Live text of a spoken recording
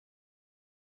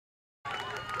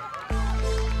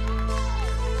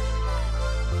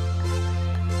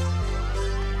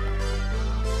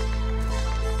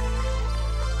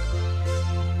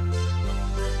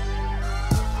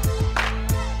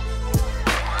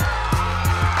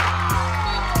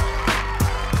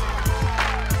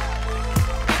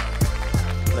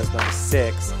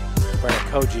26.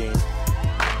 Brenna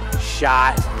Kojin.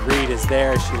 Shot. Reed is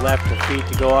there. She left her feet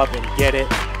to go up and get it.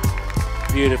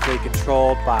 Beautifully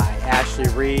controlled by Ashley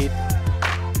Reed.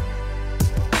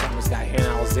 Someone's got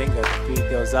Hannah Elzinga. The feed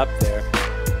goes up there.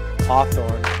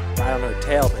 Hawthorne right on her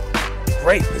tail, but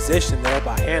great position there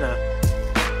by Hannah.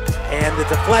 And the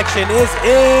deflection is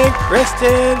in.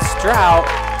 Kristen Strout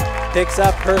picks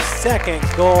up her second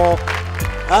goal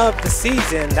of the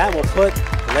season. That will put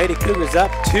the Lady Cougars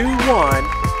up 2-1.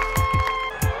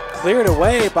 Cleared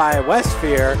away by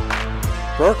Westphere.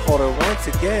 Burkholder once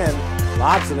again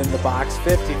lobs it in the box,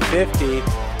 50-50.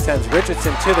 Sends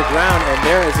Richardson to the ground, and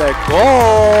there is a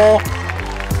goal.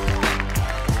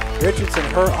 Richardson,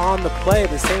 her on the play,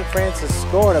 but St. Francis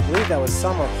scored. I believe that was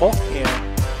Summer Holtkamp.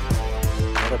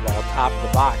 Another ball top of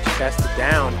the box, chested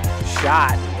down,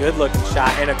 shot, good looking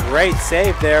shot, and a great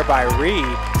save there by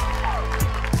Reed.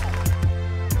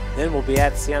 Then we'll be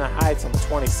at Siena Heights on the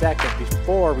 22nd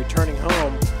before returning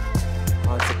home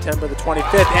on September the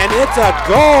 25th, and it's a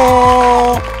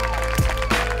goal!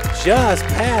 Just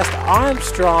past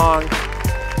Armstrong.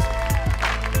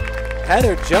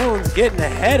 Heather Jones getting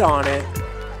ahead on it.